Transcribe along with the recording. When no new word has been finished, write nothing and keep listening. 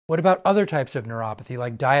What about other types of neuropathy,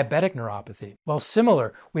 like diabetic neuropathy? Well,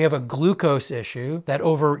 similar. We have a glucose issue that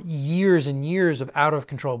over years and years of out of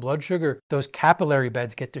control blood sugar, those capillary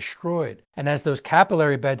beds get destroyed. And as those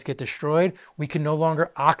capillary beds get destroyed, we can no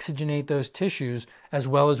longer oxygenate those tissues as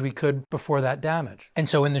well as we could before that damage. And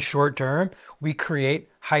so in the short term, we create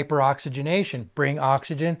hyper-oxygenation, bring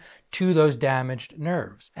oxygen to those damaged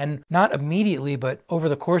nerves. And not immediately, but over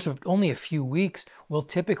the course of only a few weeks, we'll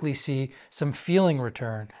typically see some feeling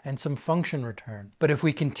return and some function return. But if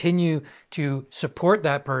we continue to support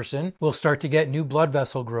that person, we'll start to get new blood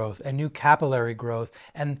vessel growth and new capillary growth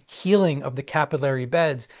and healing of the capillary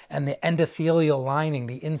beds and the endothelial lining,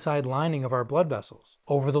 the inside lining of our blood vessels.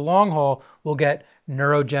 Over the long haul, we'll get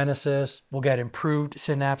neurogenesis, we'll get improved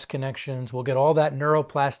synapse connections, we'll get all that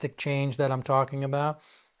neuroplastic change that I'm talking about,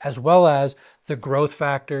 as well as the growth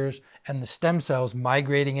factors and the stem cells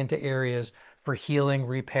migrating into areas for healing,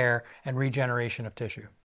 repair, and regeneration of tissue.